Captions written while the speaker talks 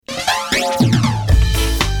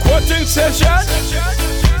Quoting session.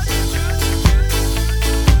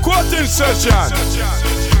 Quoting session.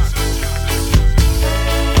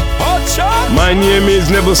 My name is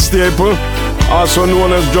Neville Staple, also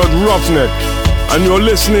known as Judge Roughneck, and you're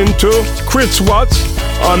listening to Chris Watts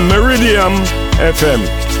on Meridian FM.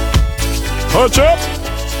 Hutch up!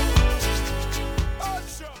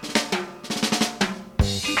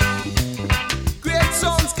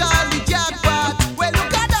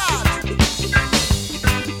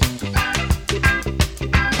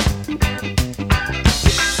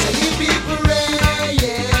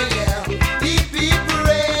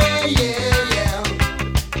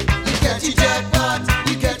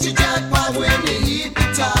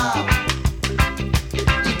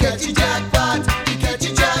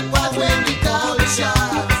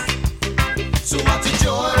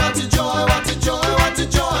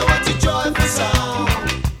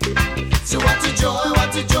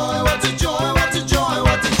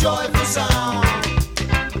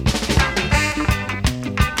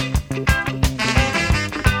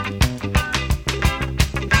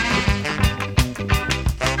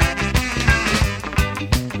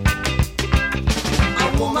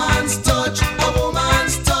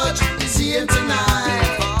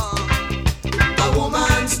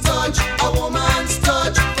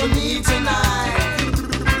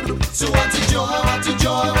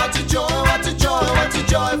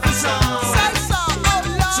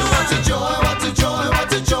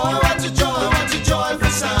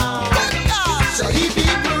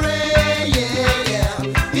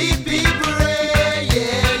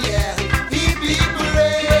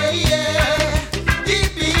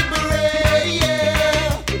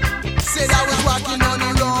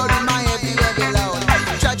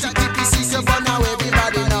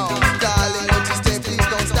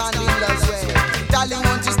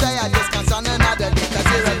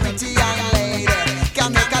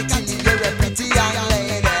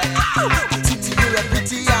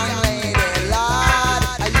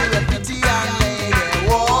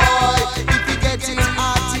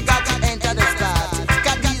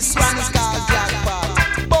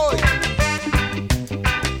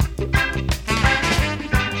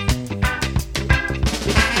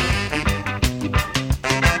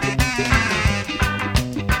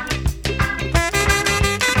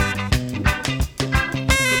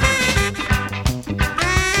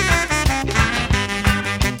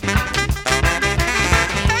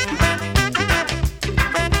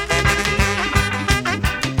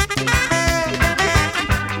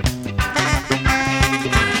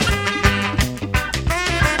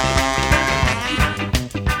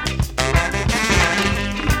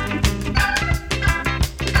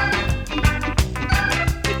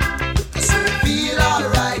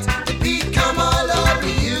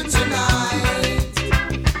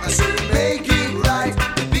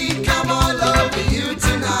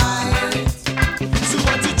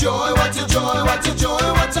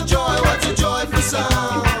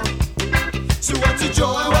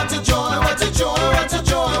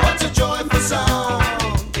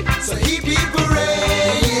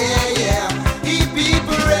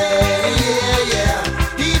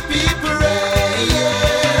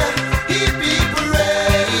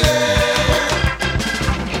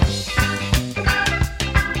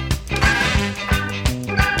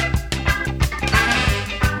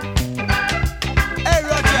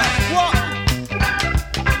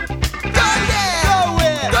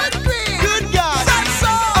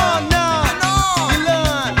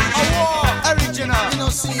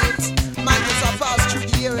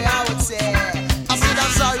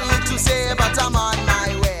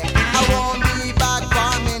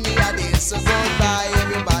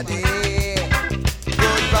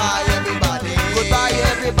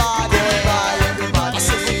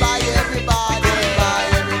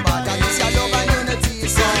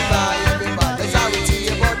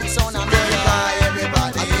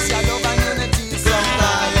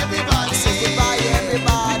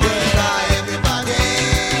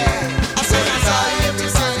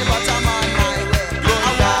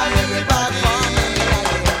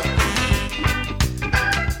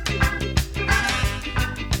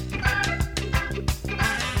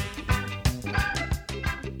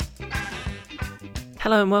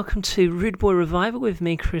 Hello and welcome to Rude Boy Revival with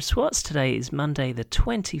me, Chris Watts. Today is Monday the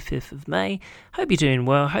 25th of May. Hope you're doing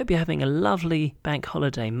well. Hope you're having a lovely bank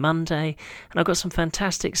holiday Monday. And I've got some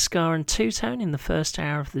fantastic ska and two-tone in the first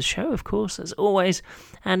hour of the show, of course, as always.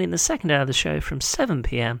 And in the second hour of the show from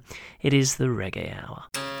 7pm, it is the Reggae Hour.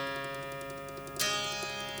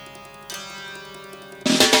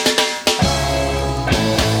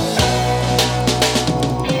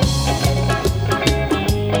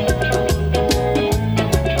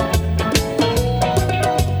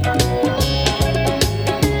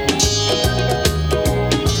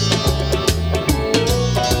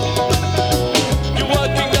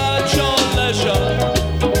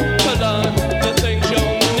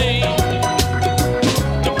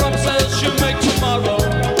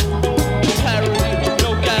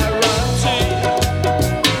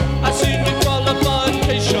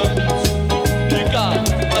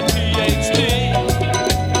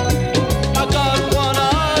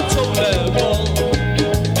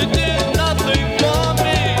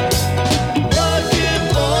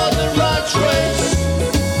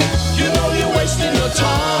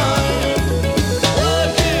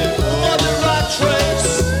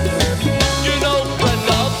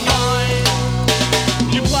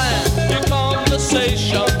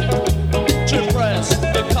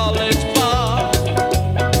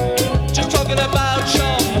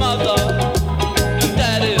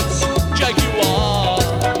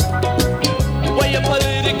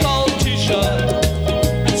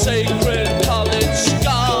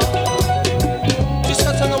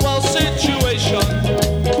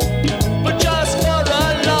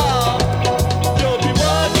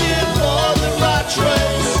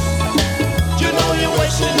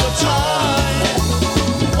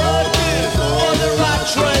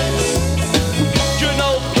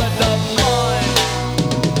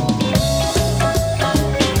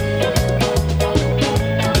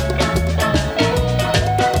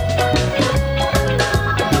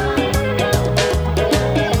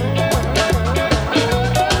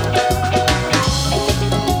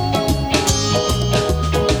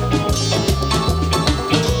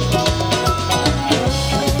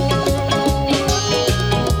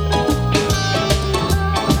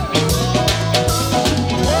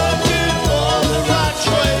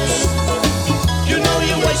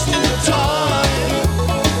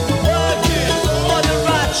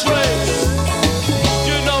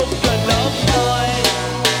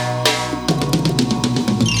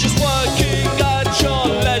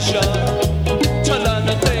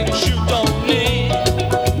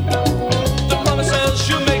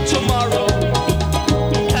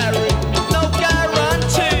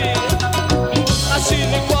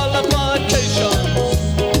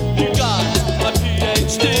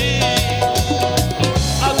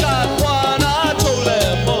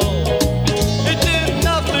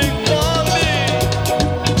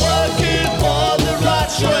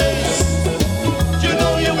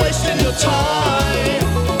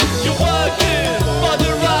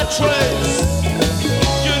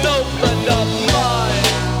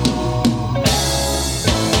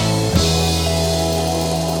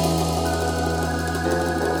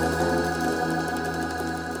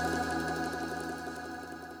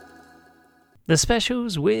 The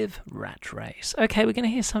Specials with Rat Race. Okay, we're going to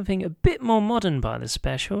hear something a bit more modern by The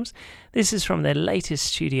Specials. This is from their latest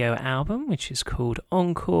studio album, which is called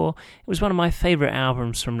Encore. It was one of my favourite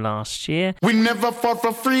albums from last year. We never fought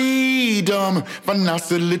for freedom, for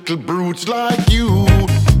nasty little brutes like you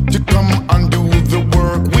to come and do the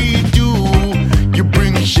work we do. You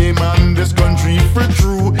bring shame on this country for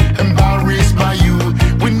true, embarrassed by you.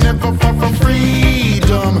 We never fought for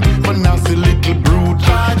freedom, for nasty little brutes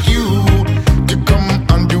like you to come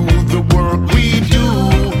and do the work we do.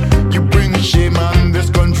 You bring shame on this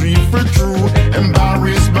country for true,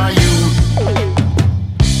 embarrassed by you.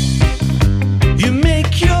 You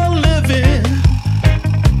make your living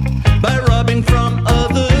by robbing from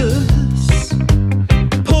others.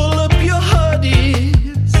 Pull up your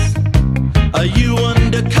hoodies. Are you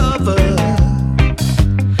undercover?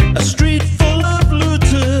 A street full of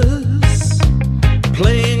looters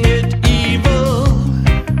playing it evil,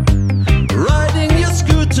 riding your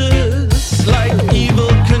scooters like Evel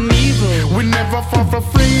Knievel. We never fought for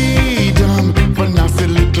freedom, for nasty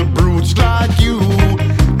little brutes like you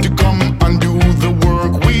to come and do the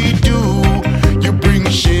work we do. You bring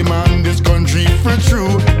shame on this country for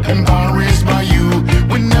true, embarrassed by you.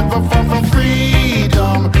 We never fought for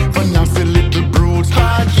freedom, for nasty little brutes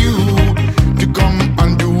like you to come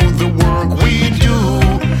and do the work we do.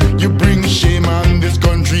 You bring shame on this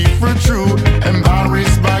country for true,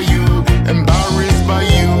 embarrassed by you, embarrassed by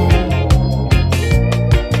you.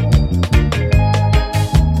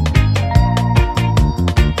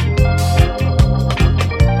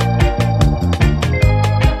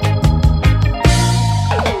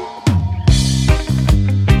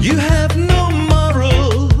 You have no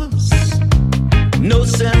morals, no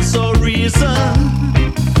sense or reason.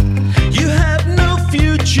 You have no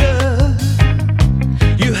future.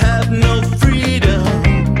 You have no freedom.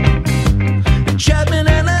 Jabbing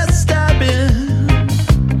and a stabbing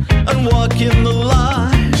and walking the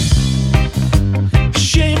line.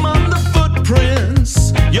 Shame on the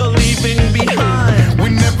footprints you're leaving behind. We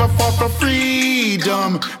never fought for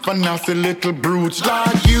freedom, for nasty little brutes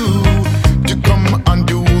like you to come and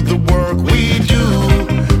do the work we do.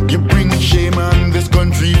 You bring shame on this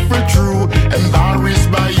country for true,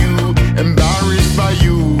 embarrassed by you, embarrassed by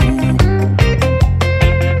you.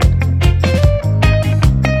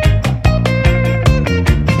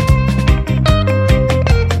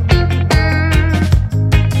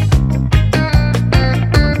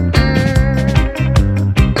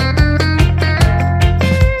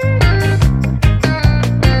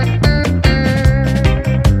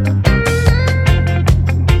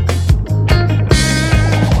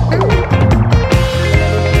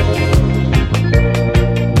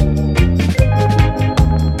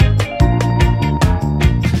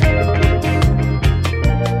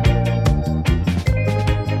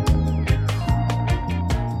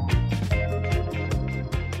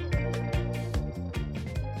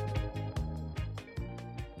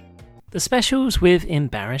 The Specials with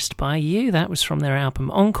Embarrassed by You. That was from their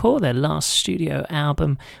album Encore, their last studio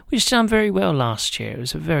album, which done very well last year. It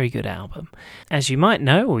was a very good album. As you might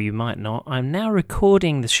know, or you might not, I'm now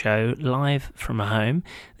recording the show live from home.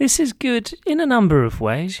 This is good in a number of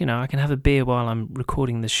ways. You know, I can have a beer while I'm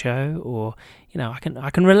recording the show, or, you know, I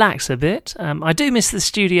can relax a bit. I do miss the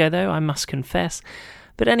studio, though, I must confess.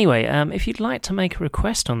 But anyway, if you'd like to make a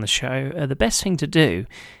request on the show, the best thing to do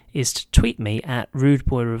is to tweet me at Rude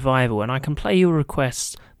Boy Revival, and I can play your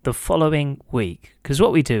requests the following week. Because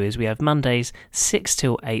what we do is we have Mondays 6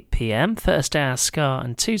 till 8 p.m, first hour ska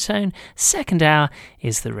and two-tone, second hour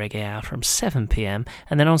is the reggae hour from 7 p.m,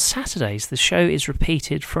 and then on Saturdays the show is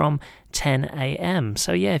repeated from 10 a.m.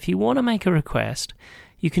 So yeah, if you want to make a request,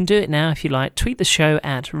 you can do it now if you like. Tweet the show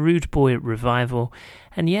at Rude Boy Revival,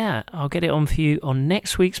 and yeah, I'll get it on for you on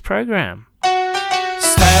next week's programme.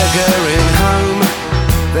 Staggering home,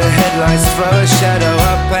 the headlights throw a shadow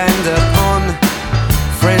up and upon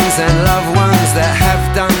friends and loved ones that have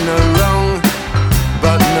done no wrong,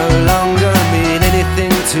 but no longer mean anything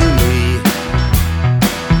to me.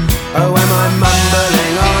 Oh, am I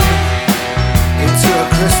mumbling on into a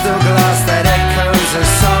crystal glass that echoes a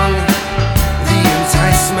song? The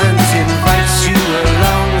enticement invites you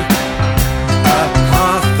along a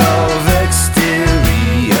path of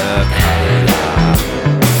exterior colour.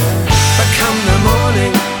 But come the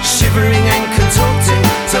morning, shivering and contorting,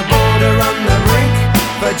 to border on the brink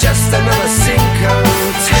for just another Cinco.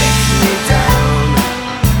 Take me down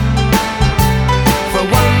for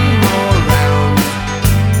one more round.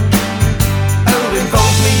 Oh,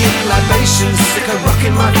 involve me in libations, stick a rock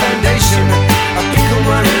in my foundation, I pickle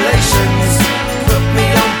my relations, put me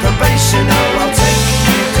on probation. Oh, I'll take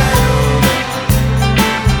you down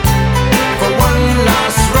for one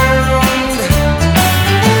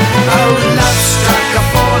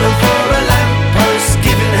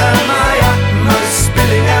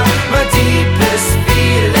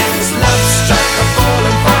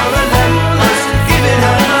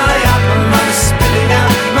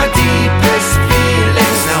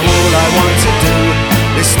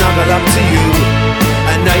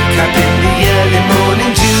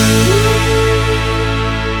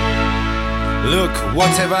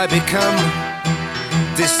What have I become?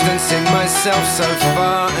 Distancing myself so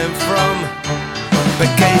far and from. But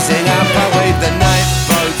gazing up I wave the night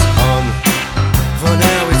boat on. For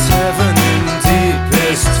now it's heaven in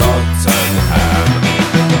deepest Tottenham.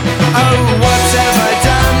 Oh, what have I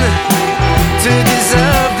done to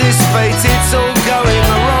deserve this fate? It's all going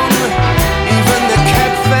wrong. Even the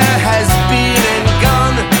cab fare has been and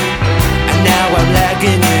gone. And now I'm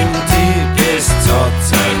lagging in deepest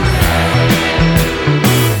Tottenham.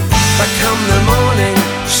 But come the morning,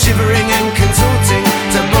 shivering and contorting,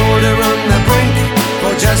 to boulder on the brink,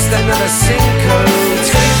 or just another sinkhole,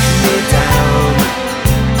 take me down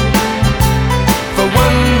for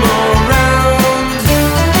one more round.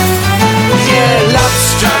 Yeah, love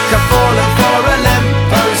struck, I've fallen for a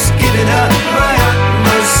lamppost, giving her my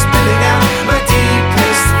utmost, spilling out my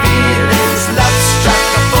deepest feelings. Love struck,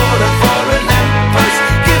 I've fallen for a lamppost,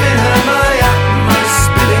 giving her my utmost,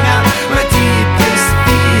 spilling out my deepest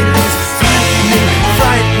feelings.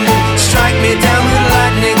 Frightening, strike me down with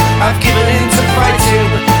lightning. I've given in to fighting.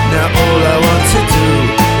 Now all I want to do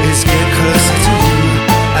is get closer to you.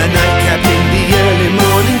 A nightcap in the early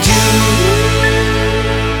morning dew.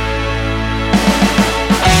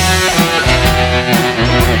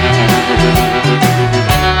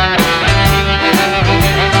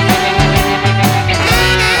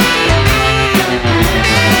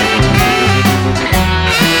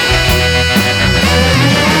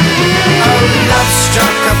 Love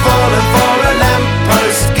struck, I've fallen for a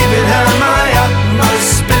lamppost, giving her my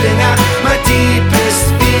utmost, spilling out my deepest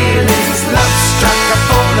feelings. Love struck, I've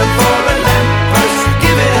fallen for a lamppost,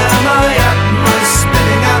 giving her my utmost,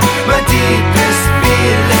 spilling out my deepest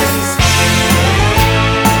feelings.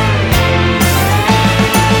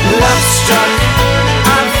 Love struck,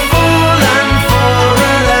 I've fallen for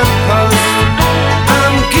a lamppost,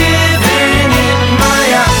 I'm giving it my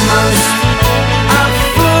utmost. I've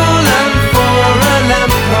fallen for a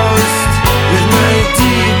lamppost with my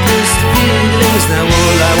deepest feelings. Now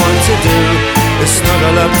all I want to do is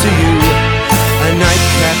snuggle up to you, a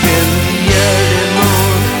nightcap in the early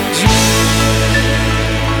morning dew.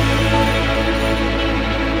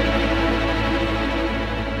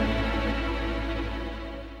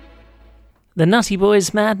 The Nutty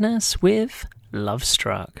Boys Madness with Love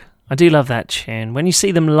Struck. I do love that tune. When you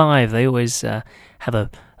see them live, they always have a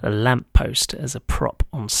lamppost as a prop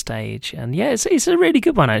on stage. And yeah, it's a really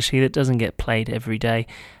good one, actually, that doesn't get played every day.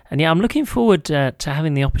 And yeah, I'm looking forward to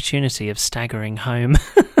having the opportunity of staggering home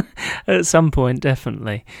at some point,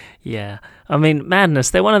 definitely. Yeah. I mean,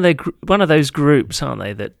 Madness, they're one of those groups, aren't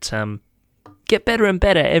they, that get better and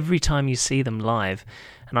better every time you see them live.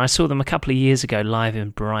 And I saw them a couple of years ago live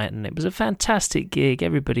in Brighton. It was a fantastic gig.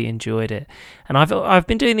 Everybody enjoyed it. And I've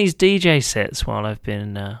been doing these DJ sets while I've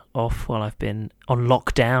been off, while I've been on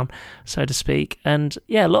lockdown, so to speak. And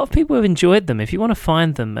yeah, a lot of people have enjoyed them. If you want to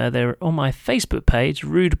find them, they're on my Facebook page,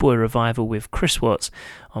 Rude Boy Revival with Chris Watts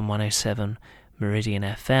on 107 Meridian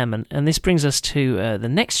FM. And this brings us to the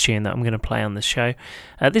next tune that I'm going to play on the show.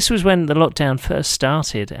 This was when the lockdown first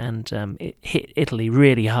started, and it hit Italy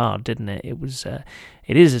really hard, didn't it?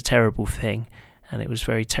 It is a terrible thing, and it was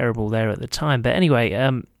very terrible there at the time. But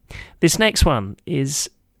anyway, this next one is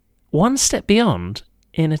One Step Beyond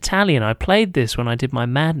in Italian. I played this when I did my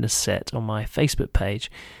Madness set on my Facebook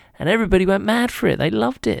page, and everybody went mad for it. They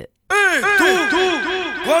loved it. Ehi, tu,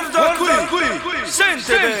 guarda qui,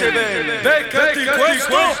 sente bene, beccati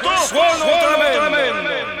questo suono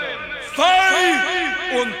tremendo.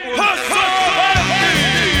 Fai un passo avanti.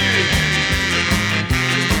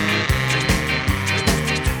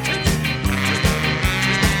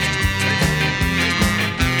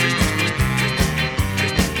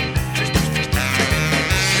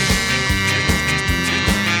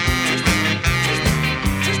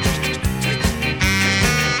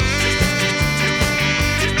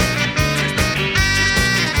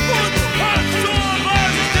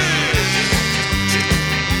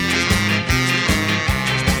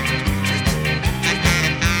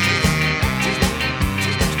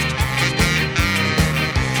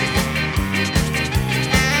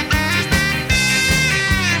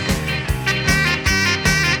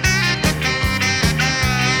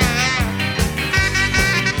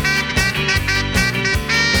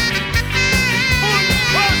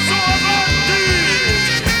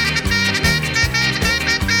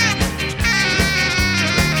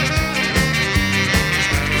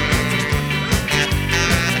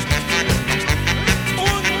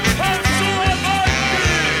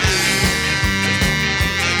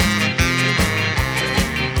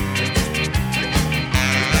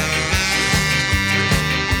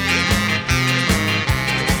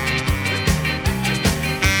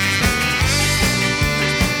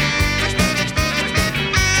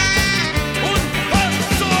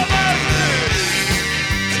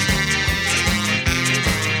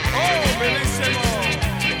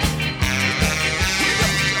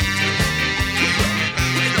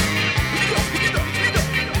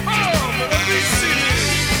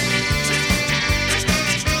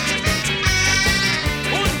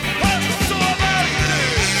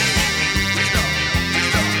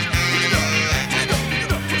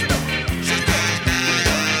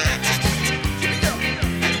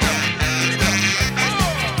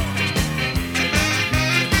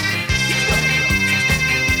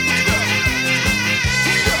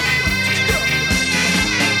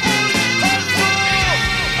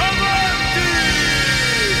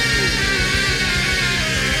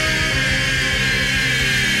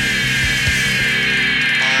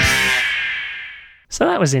 So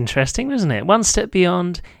that was interesting, wasn't it? One Step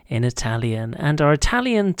Beyond in Italian. And our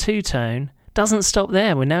Italian two-tone doesn't stop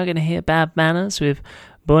there. We're now going to hear Bad Manners with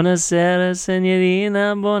Buonasera,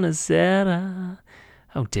 Signorina, Buonasera.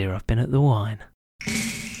 Oh dear, I've been at the wine.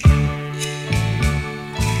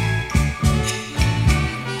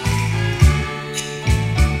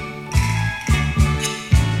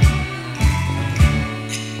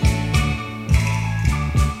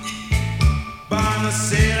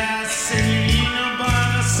 Buonasera, Signorina,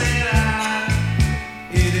 buonasera.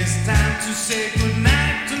 It is time to say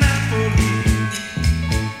goodnight to Napoli.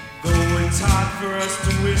 Though it's hard for us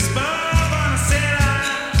to whisper buonasera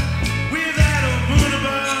without a moon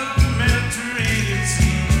above the Mediterranean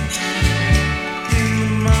Sea. In the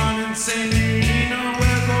morning, Signorina,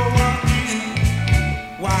 we'll go walking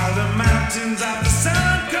while the mountains of the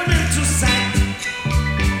sun come into sight.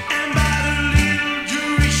 And by the little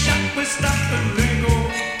jewelry shop we stop and lingo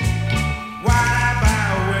while I buy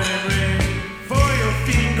a wedding ring for your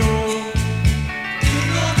finger.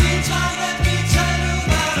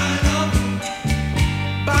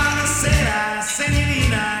 Buonasera,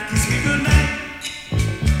 Signorina, kiss me goodnight.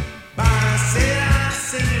 Buonasera,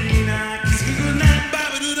 Signorina, kiss me goodnight.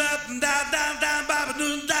 Ba-ba-doo-da-da-da-da,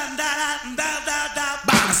 ba-ba-doo-da-da-da-da-da-da.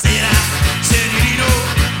 Buonasera, Signorino,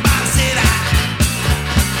 buonasera.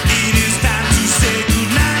 It is time to say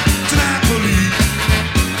goodnight to Napoli.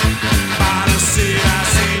 Buonasera,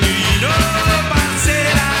 Signorino,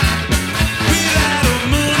 buonasera. Without a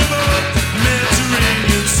moon above the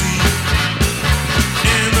Mediterranean Sea.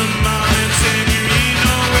 In the morning,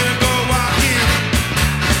 Signorino, we'll go walking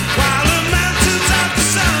while the mountains of the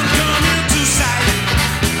sun come into sight.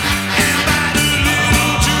 And by the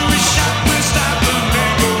little jewelry shop we'll stop and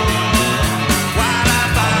mingle while I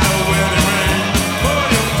buy a wedding ring for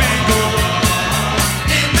your finger.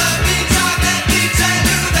 In the meantime, let me tell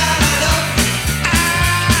you that I love you.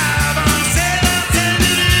 Buonasera,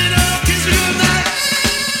 Signorino, kiss me goodnight.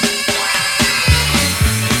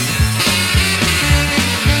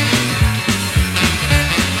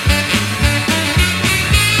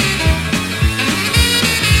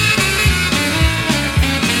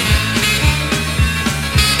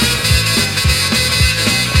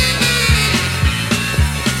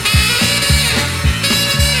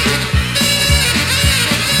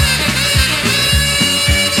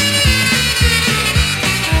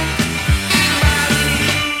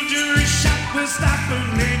 Jewelry shop will stop and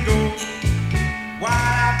mingle while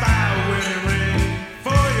I buy a wedding ring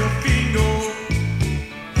for your finger.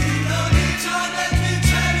 In the meantime, let me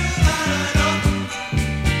tell you that I love you.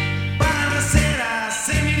 Buonasera,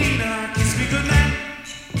 Signorina, kiss me goodnight.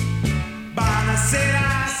 Buonasera,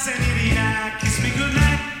 Signorina, kiss me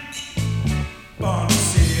goodnight.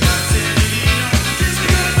 Buonasera, Signorina, kiss me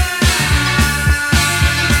goodnight.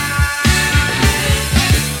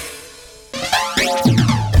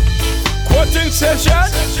 Quoting session.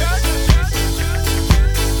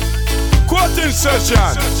 Quoting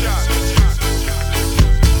session.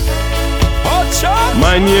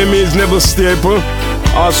 My name is Neville Staple,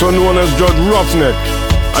 also known as Judge Roughneck,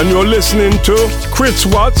 and you're listening to Chris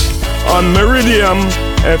Watts on Meridian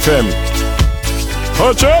FM.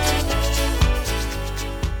 Hutch up.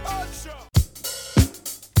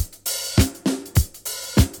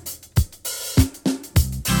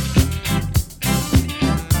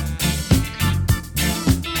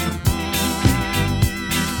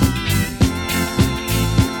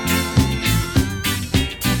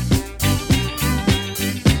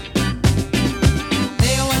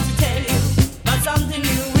 They want to tell you about something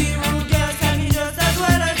new. We rude girls can be just as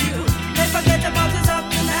well as you. They forget about us up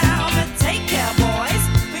to now, but take care, boys.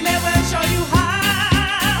 We may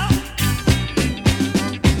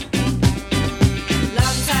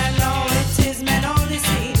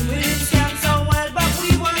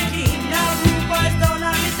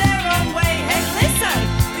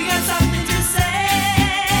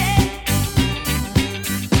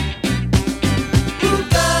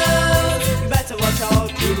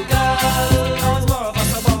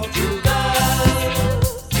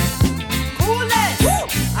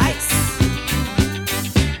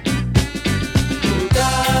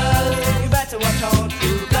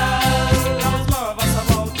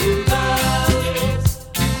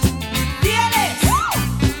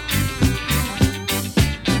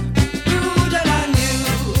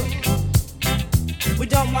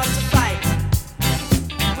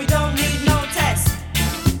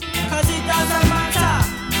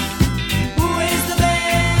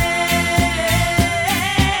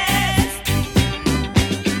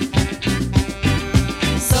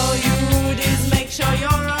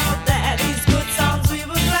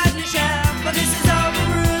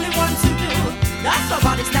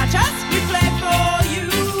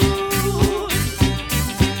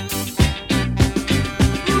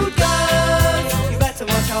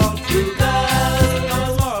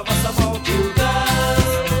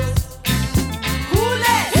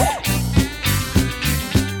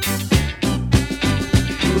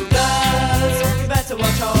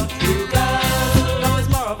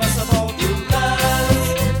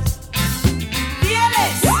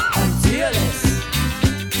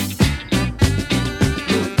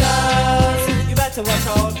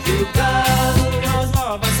you girls. Knows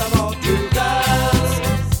more of us about you girls.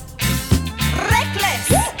 Reckless.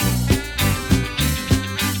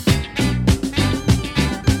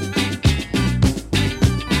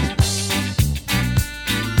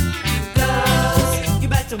 Girls, you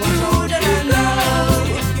better watch older than girls.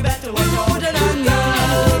 You better watch older than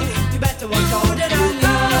girls. You better watch older than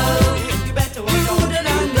girls. You better watch older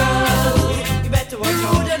than girls. You better watch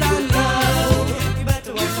older than girls. You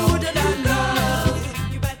better watch older than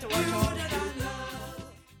girls. You better watch older than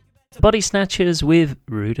girls. Body Snatchers with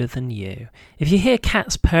Ruder Than You. If you hear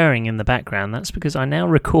cats purring in the background, that's because I now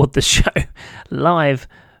record the show live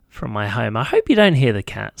from my home. I hope you don't hear the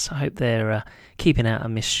cats. I hope they're keeping out of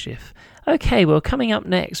mischief. Okay, well, coming up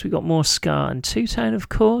next, we've got more ska and two-tone, of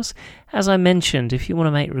course. As I mentioned, if you want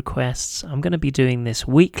to make requests, I'm going to be doing this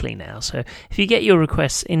weekly now. So if you get your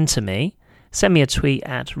requests into me, send me a tweet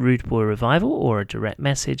at Rude Boy Revival or a direct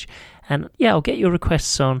message. And yeah, I'll get your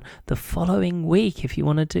requests on the following week if you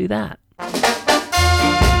want to do that.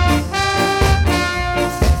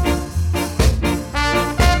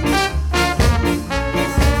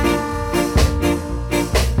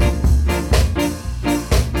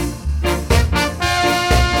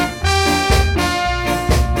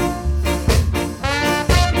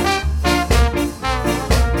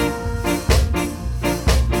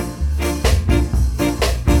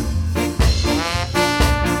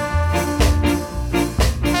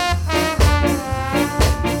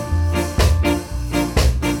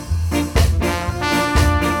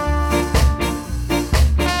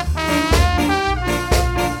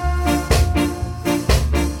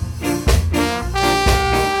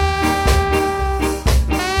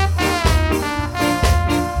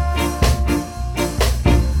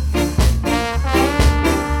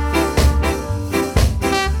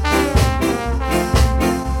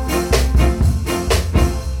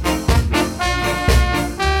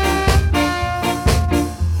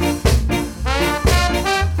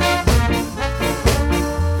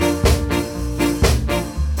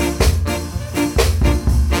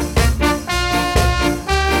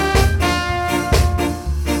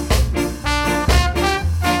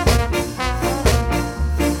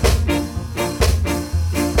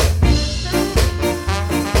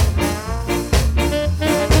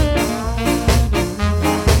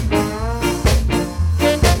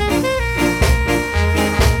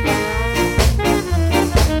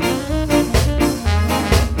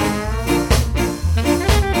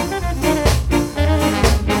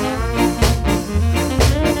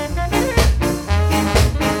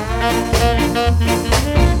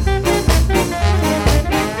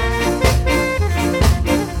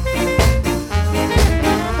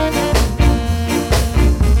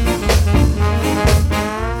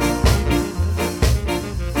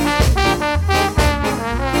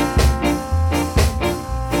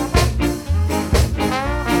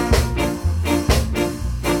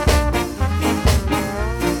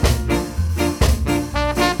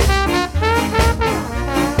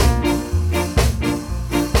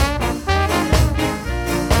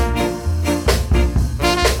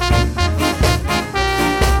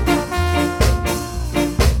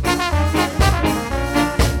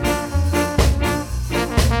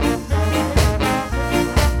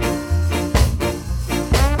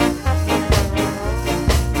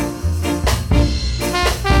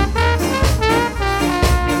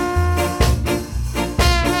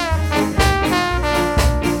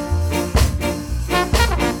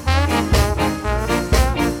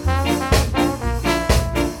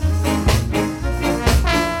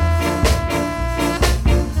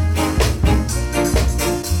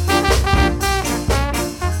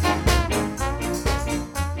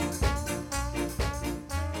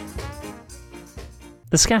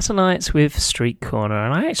 The Scatterlights with Street Corner,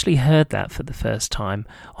 and I actually heard that for the first time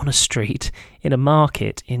on a street in a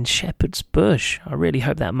market in Shepherd's Bush. I really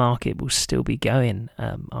hope that market will still be going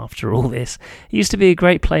after all this. It used to be a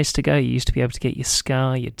great place to go. You used to be able to get your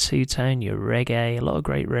ska, your two-tone, your reggae, a lot of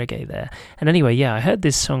great reggae there. And anyway, yeah, I heard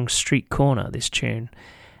this song Street Corner, this tune,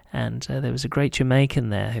 and there was a great Jamaican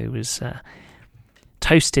there who was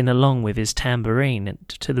toasting along with his tambourine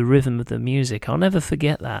to the rhythm of the music. I'll never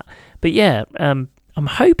forget that. But yeah, I'm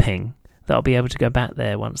hoping that I'll be able to go back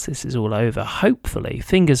there once this is all over. Hopefully,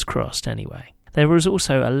 fingers crossed anyway. There was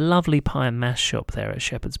also a lovely pie and mash shop there at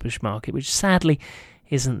Shepherd's Bush Market, which sadly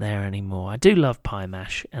isn't there anymore. I do love pie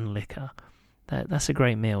mash and liquor. That's a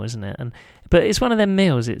great meal, isn't it? But it's one of them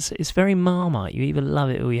meals, it's very Marmite. You either love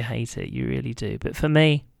it or you hate it. You really do. But for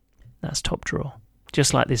me, that's top drawer.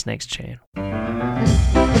 Just like this next tune.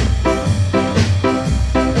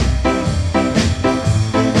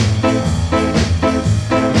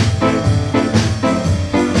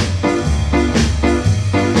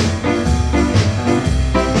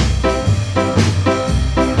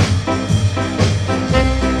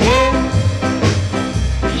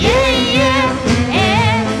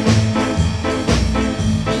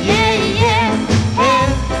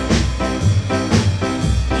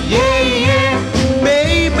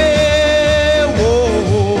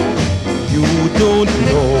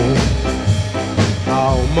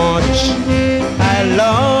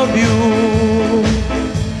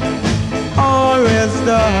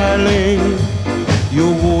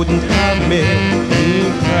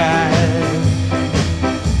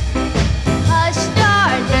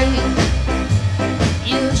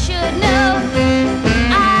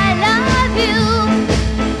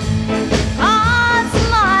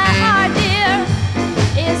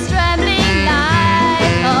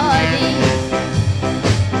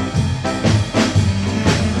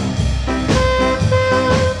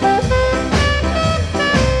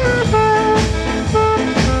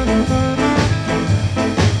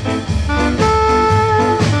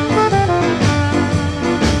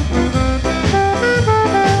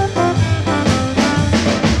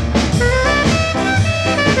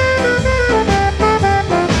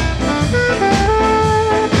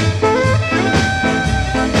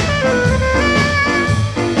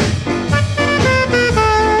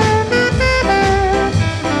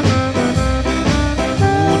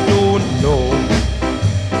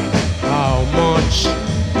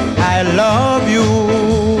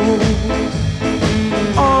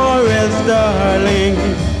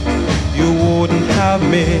 love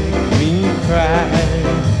make me cry.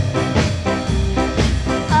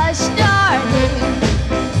 Hush, darling,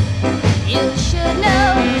 you should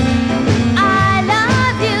know I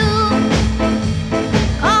love you.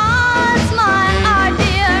 'Cause my heart,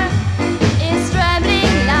 dear, is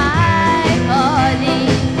trembling like a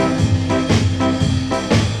leaf.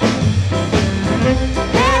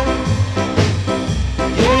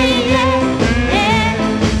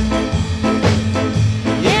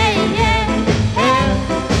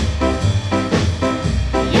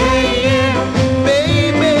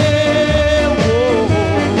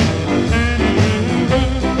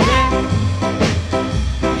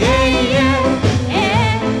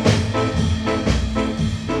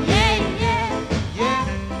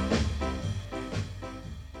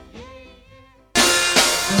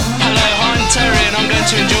 Hello, I'm Terry and I'm going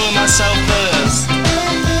to enjoy myself first.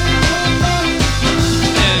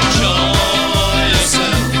 Enjoy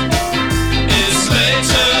yourself. It's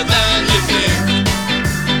later than you think.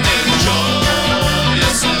 Enjoy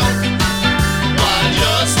yourself while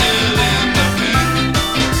you're still in the pink.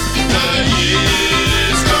 The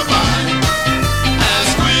years go by as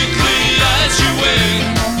quickly as you wink.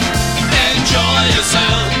 Enjoy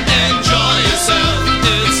yourself. Enjoy yourself.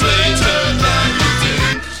 It's later than you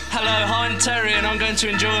think. Hello, I'm Terry and I'm going to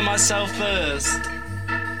enjoy myself first.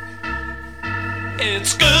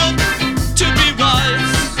 It's good to be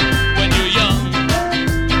wise when you're young,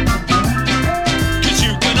 'cause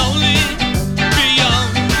you can only be young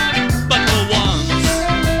but for once.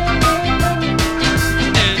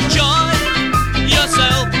 Enjoy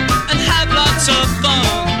yourself and have lots of fun.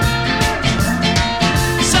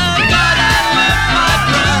 So God, I live, my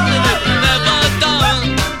friend, and it's never done.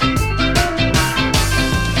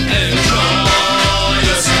 Enjoy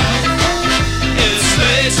yourself. It's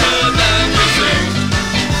later than you think.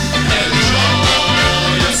 Enjoy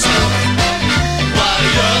yourself while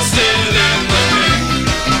you're still in the pink.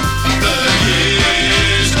 The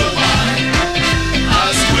years go by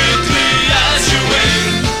as quickly as you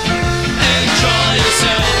wink. Enjoy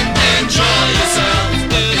yourself. Enjoy yourself.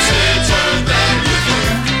 It's later than you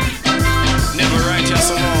think. Never write your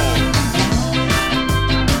song.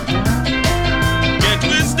 Get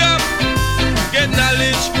wisdom, get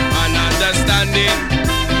knowledge and understanding.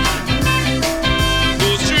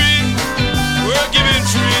 Those three were given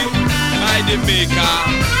free by the Maker.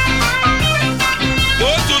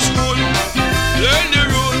 Go to school, learn the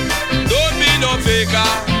rule, don't be no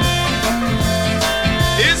faker.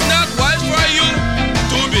 It's not wise for you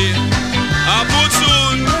to be a fool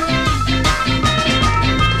soon.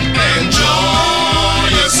 Enjoy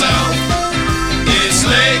yourself. It's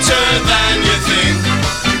later than you think.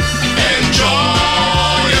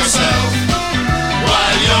 Enjoy yourself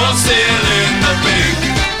while you're still in the pink.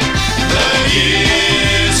 The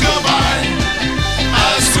years go by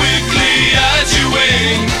as quickly as you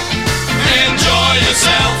wink. Enjoy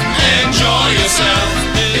yourself. Enjoy yourself.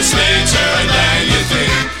 It's later than you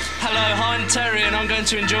think. Hello, I'm Terry and I'm going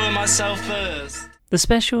to enjoy myself first. The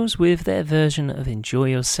Specials with their version of Enjoy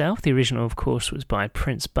Yourself. The original, of course, was by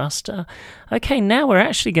Prince Buster. Okay, now we're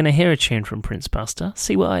actually going to hear a tune from Prince Buster.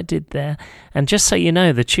 See what I did there? And just so you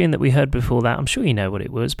know, the tune that we heard before that, I'm sure you know what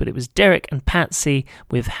it was, but it was Derek and Patsy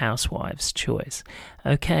with Housewife's Choice.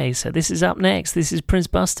 Okay, so this is up next. This is Prince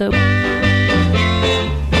Buster.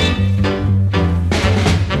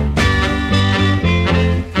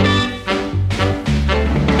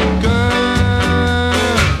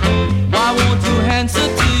 Why won't you answer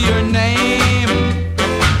to your name?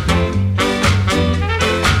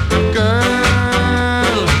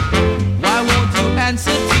 Girl, why won't you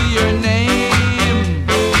answer to your name?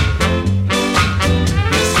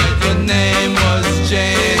 You said your name was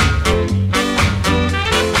Jane.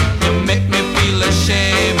 You make me feel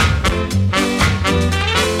ashamed.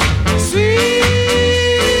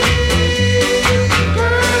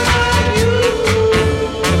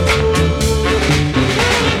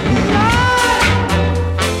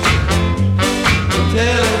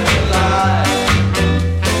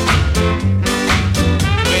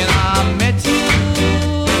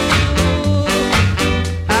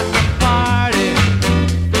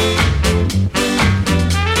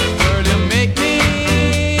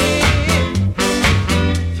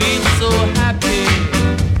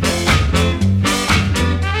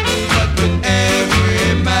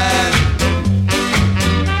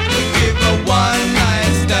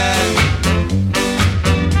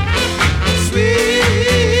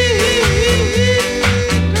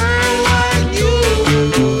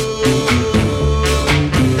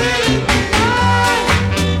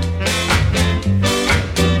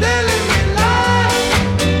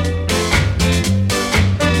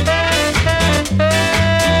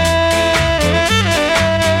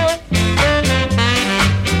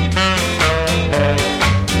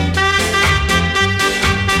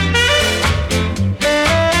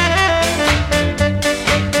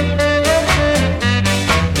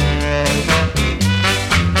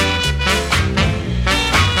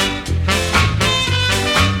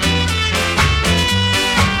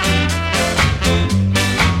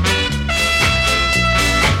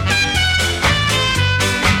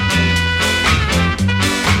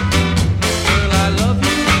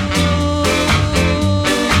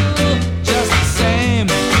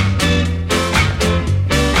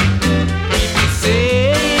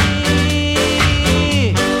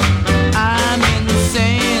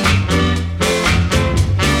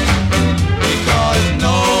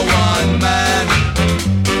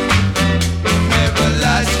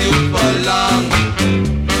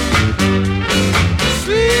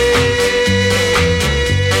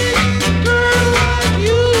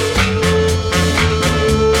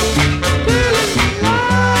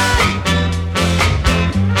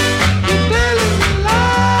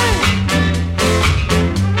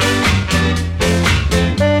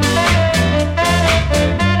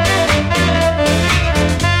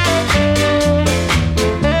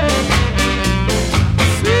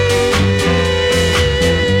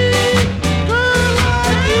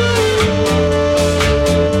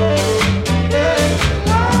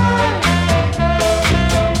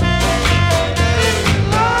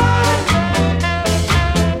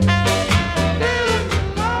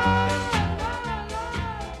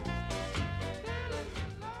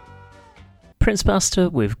 Prince Buster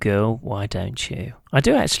with Girl, Why Don't You? I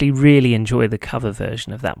do actually really enjoy the cover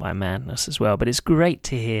version of That by Madness as well, but it's great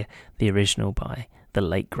to hear the original by the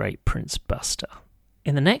late great Prince Buster.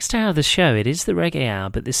 In the next hour of the show, it is the Reggae Hour,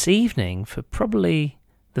 but this evening, for probably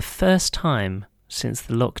the first time since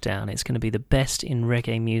the lockdown, it's going to be the best in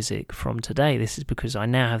reggae music from today. This is because I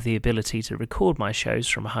now have the ability to record my shows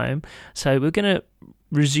from home, so we're going to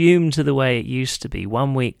resume to the way it used to be.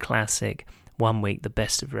 1 week classic, 1 week the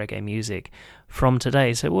best of reggae music from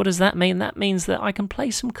today. So what does that mean? That means that I can play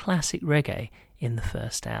some classic reggae in the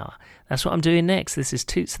first hour. That's what I'm doing next. This is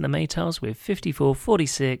Toots and the Maytals with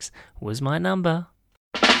 5446 was my number.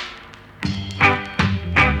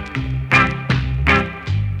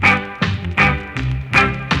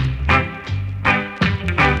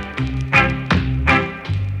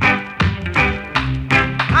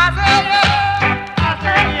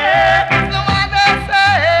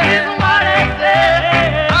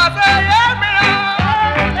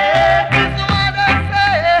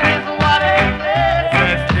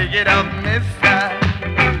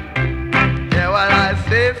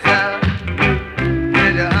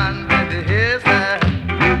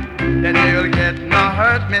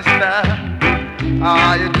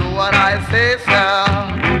 You do what I say, sir.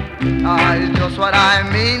 It's just what I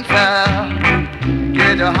mean, sir.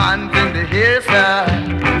 Get your hands in the air, sir.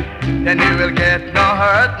 Then you will get no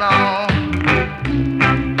hurt, no.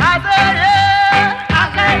 I say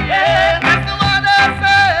yeah, that's what I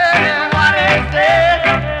say. What I say.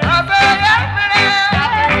 I say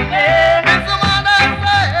yeah, that's what I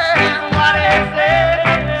say. What I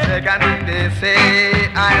say. Second thing they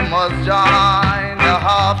say, I must join the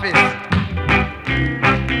office.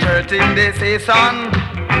 13 they say, son,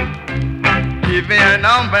 give me your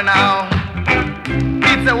number now.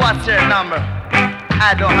 It's a what's your number?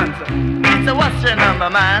 I don't answer. It's a what's your number,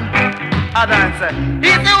 man? I don't answer.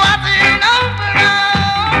 It's a what's your number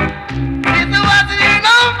now? It's a what's your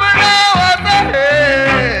number now? I say,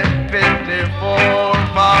 hey,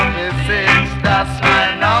 5446, that's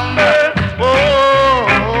my number.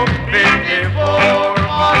 Oh,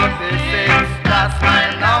 5446, that's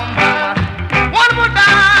my number. One more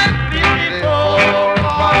time.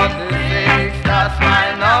 That's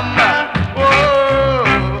my number.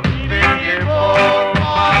 Whoa,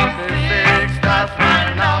 5446, that's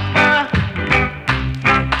my number.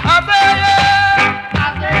 I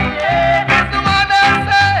say yeah, that's the one I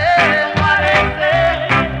say. What I say.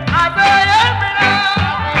 I say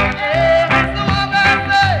yeah, that's the one I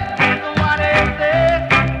say. That's the one I say.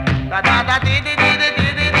 Da da da di di di di di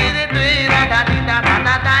di di di da da di da da da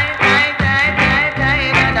da da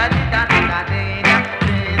da da da da di.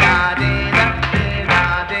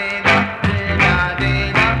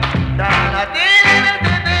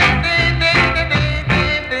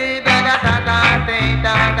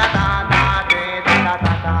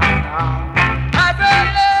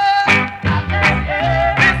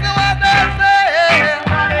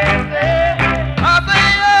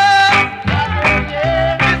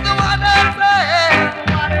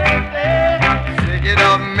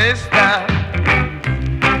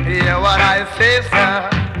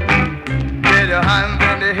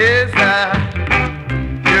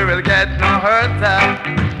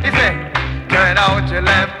 Turn out your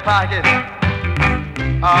left pocket.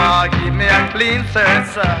 Oh, give me a clean shirt,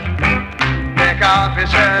 sir. Take off your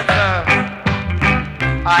shirt, sir.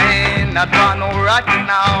 I ain't not got no rocket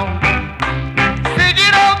now. Stick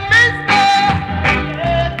it up, mister.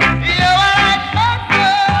 Yeah, what I got,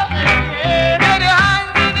 sir. Get your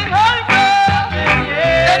hands in the holster.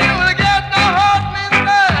 Then you will get no hurt,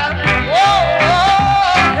 mister.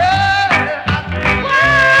 Whoa, yeah.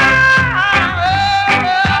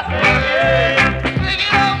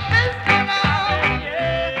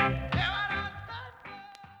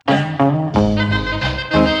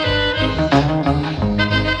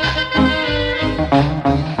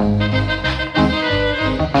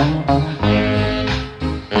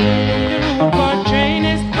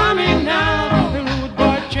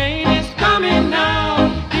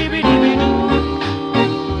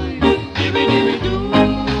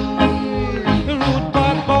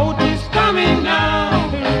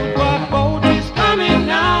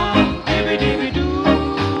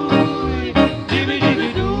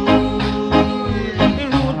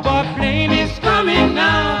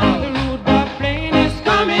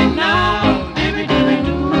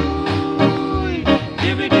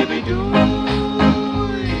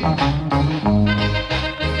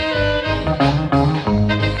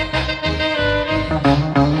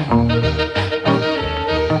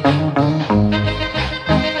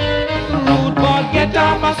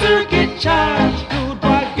 Circuit charge, rude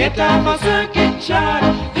boy, get off a circuit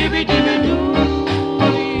charge. Dibby dibby doo.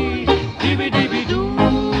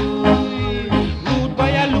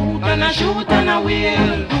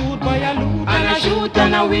 wheel. Loot by a loot and a shoot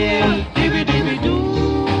and a wheel. Dibby dibby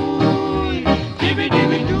doo, dibby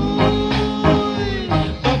dibby doo.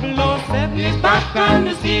 007 is back on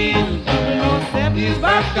the scene. 007 is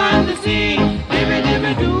back on the scene. Dibby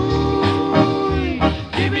dibby doo,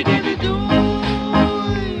 dibby dibby doo.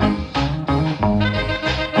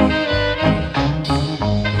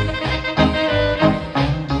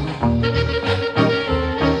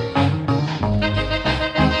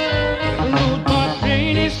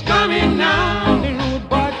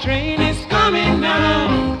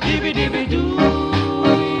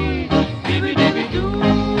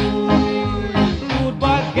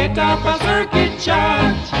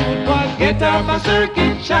 Charge, but get up a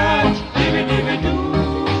circuit charge. Dibby dibby doo,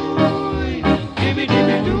 dibby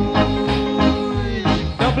dibby doo.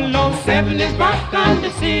 007 is back on the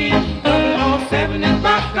scene. 007 is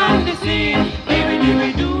back on the scene. Dibby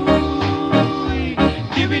dibby doo,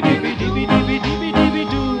 dibby dibby dibby dibby dibby dibby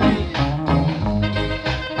doo.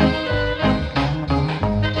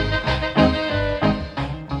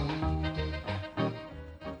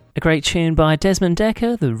 A great tune by Desmond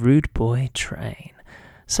Dekker, The Rude Boy Train.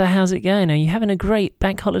 So how's it going? Are you having a great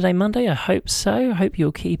bank holiday Monday? I hope so. I hope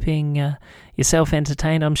you're keeping yourself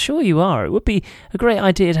entertained. I'm sure you are. It would be a great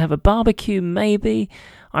idea to have a barbecue maybe.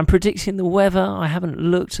 I'm predicting the weather. I haven't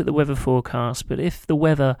looked at the weather forecast, but if the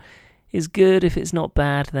weather is good, if it's not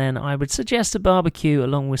bad, then I would suggest a barbecue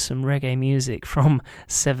along with some reggae music from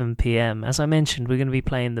 7 p.m. As I mentioned, we're going to be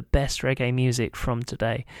playing the best reggae music from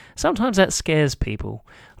today. Sometimes that scares people.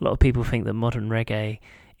 A lot of people think that modern reggae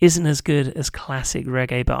isn't as good as classic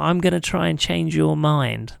reggae, but I'm going to try and change your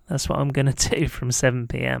mind. That's what I'm going to do from 7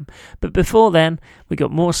 p.m. But before then, we got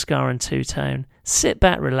more ska and two-tone. Sit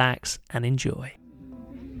back, relax, and enjoy.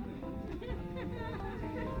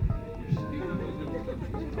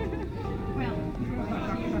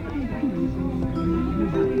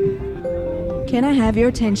 Can I have your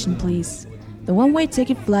attention, please? The one-way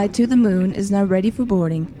ticket flight to the moon is now ready for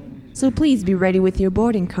boarding, so please be ready with your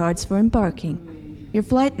boarding cards for embarking. Your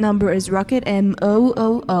flight number is Rocket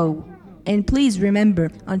M000. And please remember,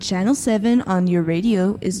 on Channel 7 on your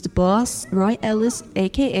radio is the boss, Roy Ellis,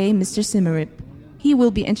 aka Mr. Simmerip. He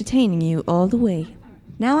will be entertaining you all the way.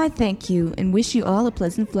 Now I thank you and wish you all a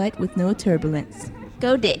pleasant flight with no turbulence.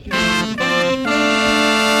 Go Dick!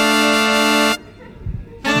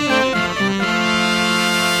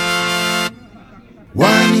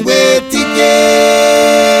 One-way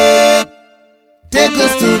ticket, take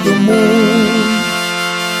us to the moon.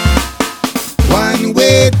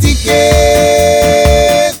 One-way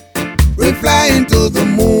ticket, we're flying to the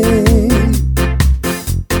moon.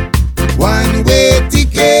 One-way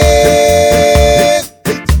ticket,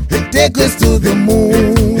 take us to the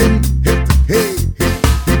moon.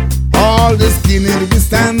 All the skinny be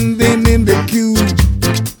standing in the queue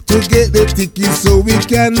to get the ticket so we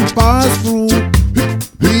can pass through.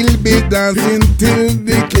 We'll be dancing till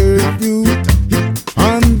the curfew.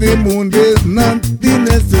 On the moon there's nothing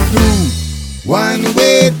else to do.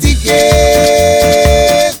 One-way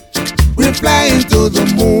ticket, we're flying to the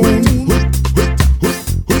moon.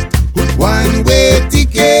 One-way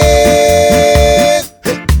ticket,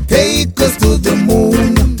 take us to the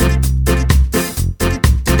moon.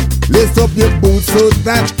 Lace up your boots so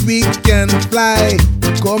that we can fly.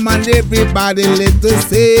 Come on everybody, let us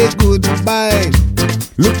say goodbye.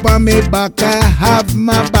 Look by me back, I have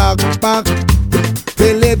my backpack.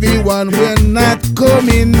 Tell everyone we're not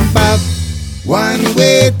coming back.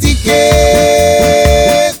 One-way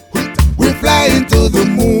ticket, we're flying to the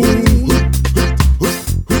moon.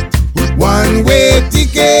 One-way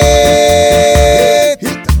ticket,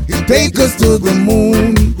 take us to the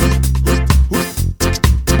moon.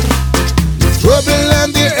 Trouble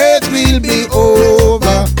on the earth will be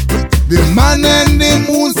over. The man and the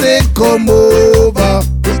moon said come over.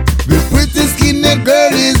 The pretty skinny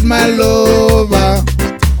girl is my lover.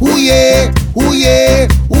 Ooh yeah, ooh yeah,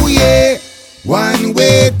 ooh yeah.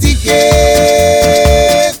 One-way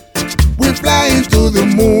ticket, we're flying to the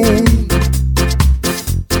moon.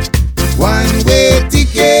 One-way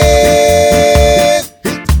ticket,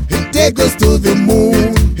 take us to the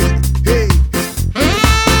moon.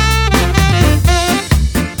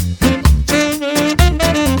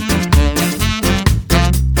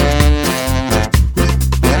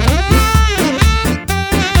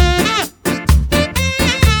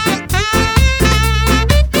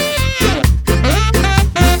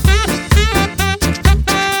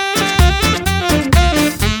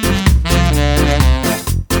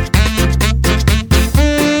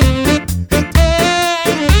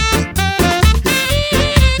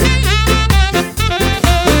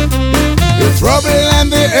 Trouble and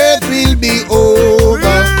the earth will be over.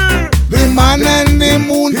 The man and the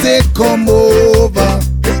moon take come over.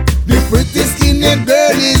 The pretty skinny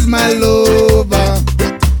girl is my lover.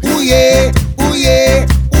 Ooh yeah, ooh yeah,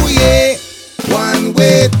 ooh yeah. One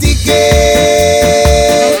way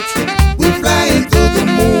ticket. We're flying to the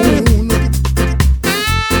moon.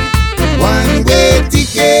 One way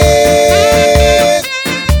ticket.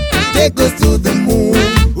 Take us to the moon.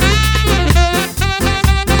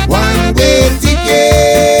 One way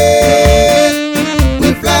ticket.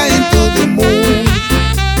 We're flying to the moon.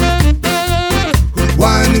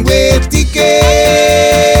 One way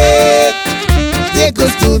ticket. Take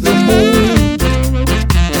us to the moon.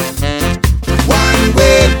 One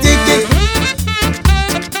way ticket.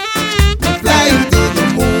 Flying to the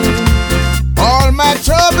moon. All my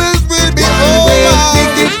troubles will be over.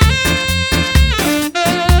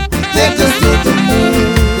 Take us to the moon.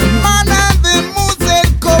 The man and the moon said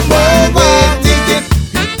come over.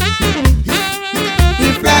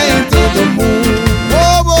 We're flying to the moon.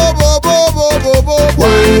 Whoa, whoa, whoa, whoa, whoa, whoa, whoa.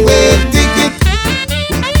 One way ticket.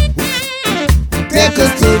 Take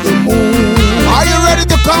us to the moon. Are you ready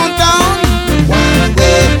to count down? One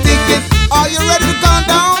way ticket. Are you ready to count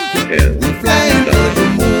down? We're flying to the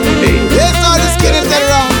moon. Yes, all the skinny get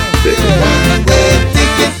around. One way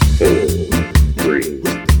ticket. 4, 3, 2,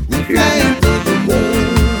 Flying to the moon.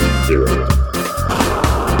 0.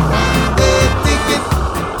 One way ticket.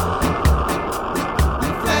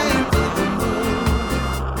 Flying to the moon.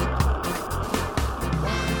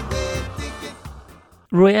 One way ticket.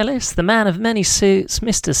 Roy Ellis, the man of many suits,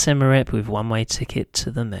 Mr. Symarip with One Way Ticket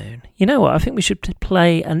to the Moon. You know what, I think we should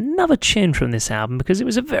play another tune from this album because it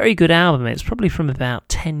was a very good album. It's probably from about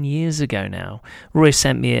 10 years ago now. Roy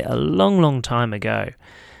sent me it a long, long time ago.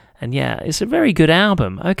 And yeah, it's a very good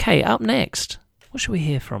album. Okay, up next, what should we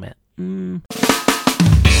hear from it?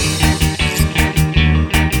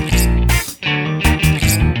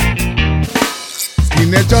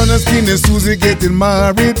 Skinny John and Skinny Susie getting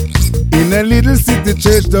married in a little city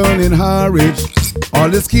church down in Harwich. All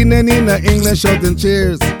the skinny in England shouting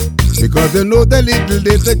cheers because they know the little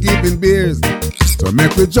they're giving beers. So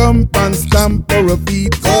make we jump and stamp our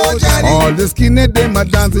feet. Go Johnny. All the skinny them are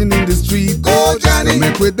dancing in the street. Go Johnny. So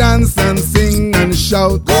make we dance and sing and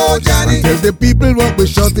shout. Go Johnny. And tell the people what we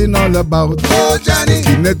shouting all about. Go Johnny.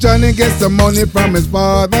 Skinny Johnny gets some money from his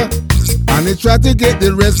father and he tried to get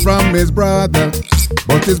the rest from his brother.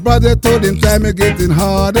 But his brother told him time is getting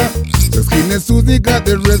harder. So Skinny Susie got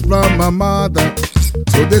the rest from her mother.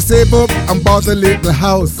 So they save up and bought a little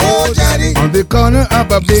house. Go Johnny. On the corner of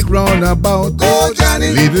a big roundabout. Go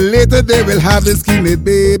Johnny. Little later they will have a skinny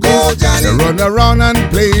baby. Go Johnny. They run around and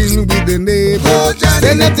playing with the neighbors. Go Johnny.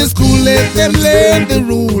 Then at the school let them learn the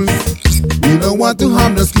rules. We don't want to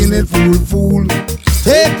harm the skinny fool.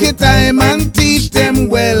 Take your time and teach them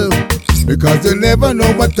well, because you never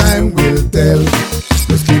know what time will tell.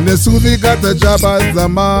 The Skinny Susie got a job as a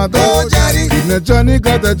mother. Go Johnny. Skinny Johnny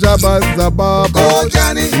got a job as a barber. Go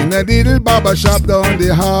Johnny. In a little barber shop down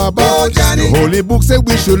the harbor. Go Johnny. The holy book say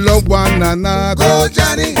we should love one another. Go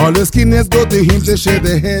Johnny. All the skinnies go to him to shave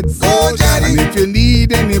their heads. Go Johnny. And if you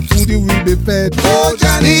need any food you will be fed. Go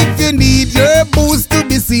Johnny. If you need your boots to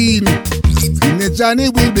be seen, Skinny Johnny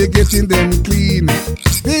will be getting them clean.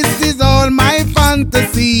 This is all my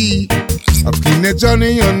fantasy of Skinny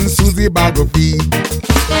Johnny and Susie Bagopee.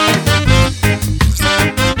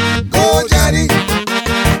 Go Johnny.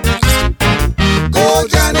 Go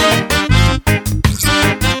Johnny.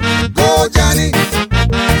 Go Johnny.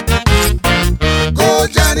 Go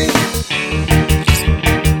Johnny.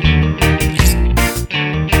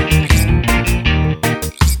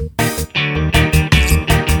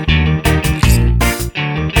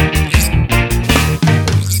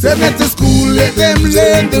 Send them to school, let them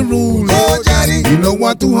learn the rules. Go Johnny. You don't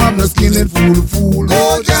want to have no skinny fool.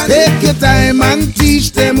 Go Johnny. Take your time and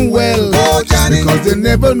teach them well. Go Johnny. Because they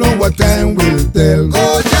never know what time will tell.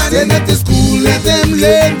 Go Johnny. Send them to school, let them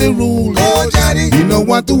learn the rules. Go Johnny. You don't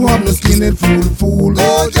want to have no skinny fool.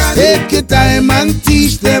 Go Johnny. Take your time and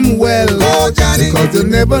teach them well. Go Johnny. Because they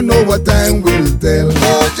never know what time will tell.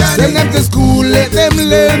 Go Johnny. Send them to school, let them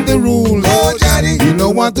learn the rules. Go Johnny. You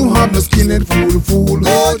don't want to have no skinny fool.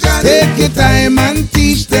 Go Johnny. Take your time and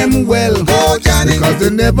teach them well. Go Johnny. Because they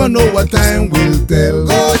never know what time will tell.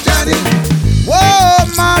 Go Johnny. Whoa,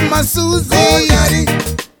 Mama Susie. Go Johnny.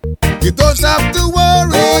 You don't have to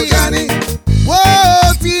worry. Go Johnny.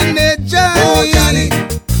 Whoa, teenage Johnny. Go Johnny.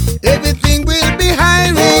 Everything will be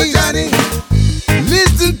high. Go Johnny.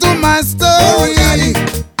 Listen to my story. Go Johnny.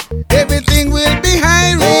 Everything will be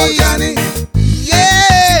high. Go Johnny.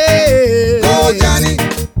 Yeah. Go Johnny.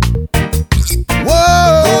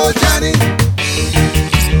 Whoa. Go Johnny.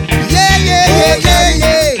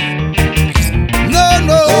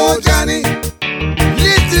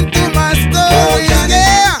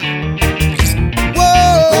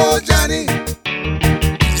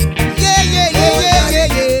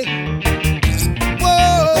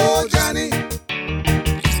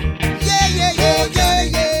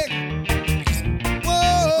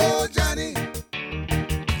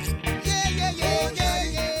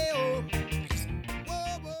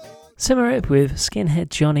 Symarip with Skinhead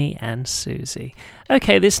Johnny and Susie.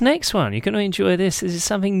 Okay, this next one, you're going to enjoy this. This is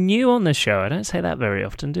something new on the show. I don't say that very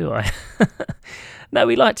often, do I? No,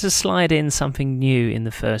 we like to slide in something new in the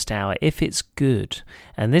first hour if it's good.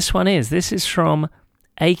 And this one is. This is from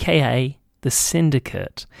AKA The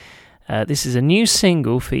Syndicate. This is a new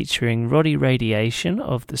single featuring Roddy Radiation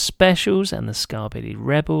of The Specials and the Scarbilly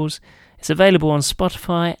Rebels. It's available on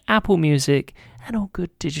Spotify, Apple Music, and all good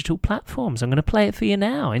digital platforms. I'm going to play it for you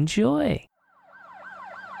now. Enjoy.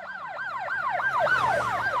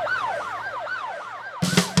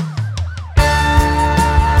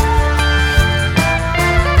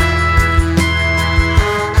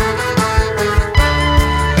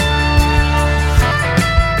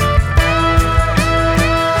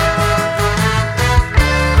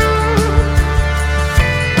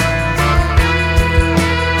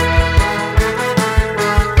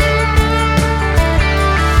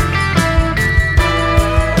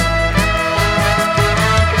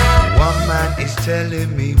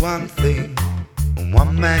 Telling me one thing, and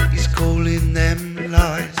one man is calling them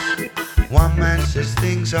lies. One man says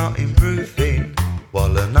things are improving,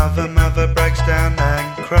 while another mother breaks down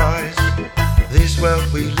and cries. This world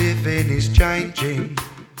we live in is changing.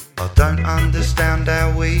 I don't understand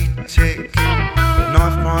how we tick.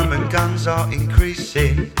 Knife crime and guns are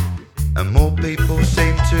increasing, and more people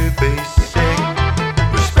seem to be sick.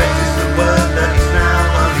 Respect is the word that is now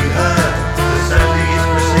only heard, but sadly is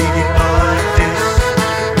preceded by this.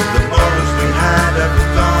 The morals we had have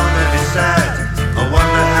gone and it's sad. I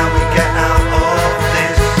wonder how we get out of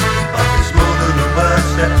this. But it's more than a word,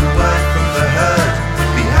 step away from the herd.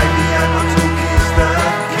 Behaviour and not talk is the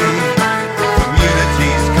key.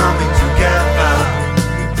 Communities coming together.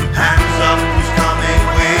 Hands up, who's coming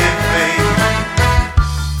with me?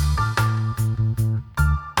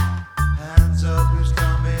 Hands up, who's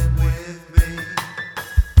coming with me?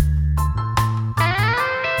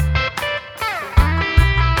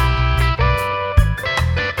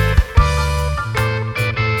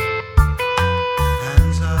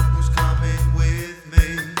 Hands up, who's coming with me?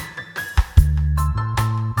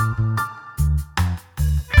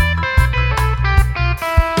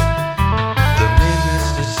 The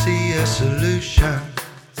ministers see a solution,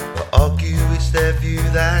 but argue it's their view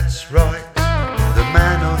that's right. The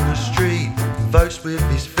man on the street votes with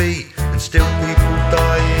his feet, and still people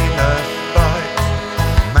die in a fight.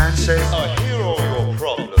 Man says, I hear all your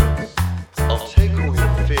problems, I'll take all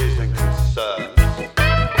your fears and concerns.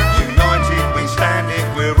 United we stand it,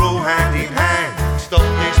 we're all hand in hand. Stop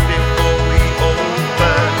this before we all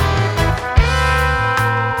burn.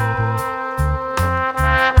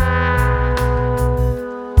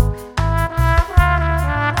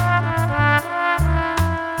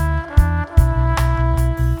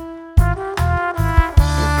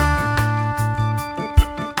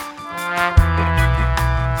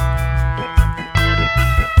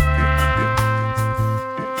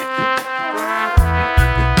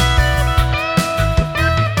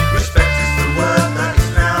 Respect is the word that is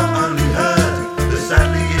now only heard, but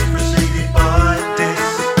sadly is preceded by this.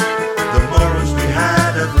 The morals we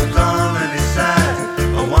had have all gone and it's sad.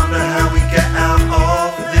 I wonder how we get out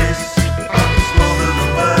of this. It's more than a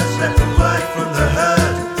word, step away from the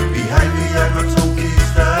herd. Behaviour not talk is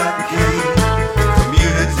the key.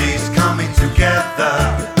 Communities coming together.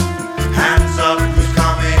 Hands up, who's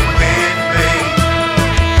coming with me?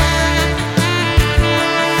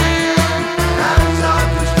 Hands up,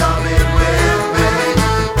 who's coming with me?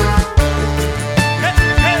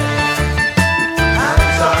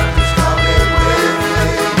 Hands up, who's coming with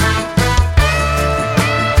me?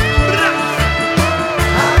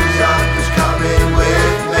 Hands up, who's coming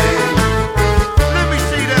with me? Let me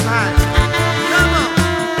see them hands. Come on.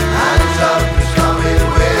 Hands up, who's coming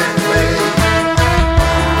with me?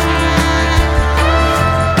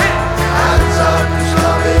 Hands up, who's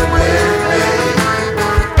coming with me?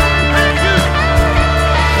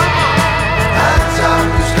 Hands up,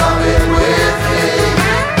 who's coming with me?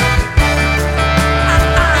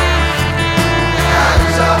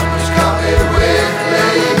 Hands up, who's coming with me?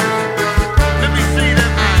 Let me see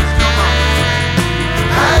them hands, come on.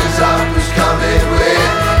 Hands up, who's coming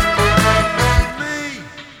with me?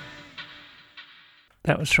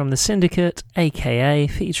 That was from The Syndicate, aka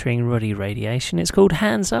featuring Roddy Radiation. It's called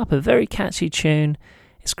Hands Up, a very catchy tune.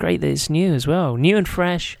 It's great that it's new as well, new and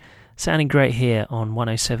fresh, sounding great here on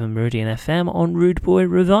 107 Meridian FM on Rude Boy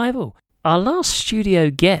Revival. Our last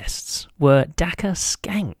studio guests were Dakar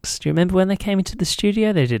Skanks. Do you remember when they came into the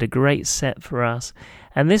studio? They did a great set for us.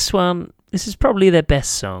 And this one, this is probably their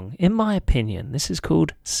best song, in my opinion. This is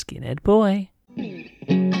called Skinhead Boy.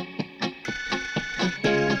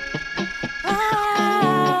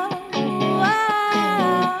 Ah,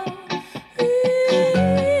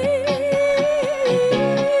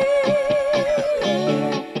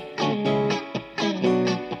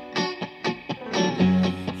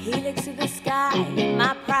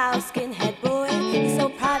 skinhead boy. He's so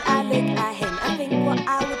proud, I look at him. I think what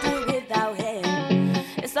I would do without him.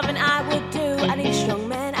 It's something I would do. I need a strong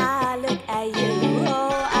man. I look at you.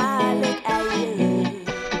 Oh, I look at you.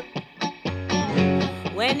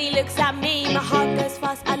 When he looks at me, my heart goes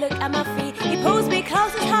fast. I look at my feet. He pulls me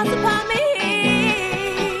close, his heart's upon me.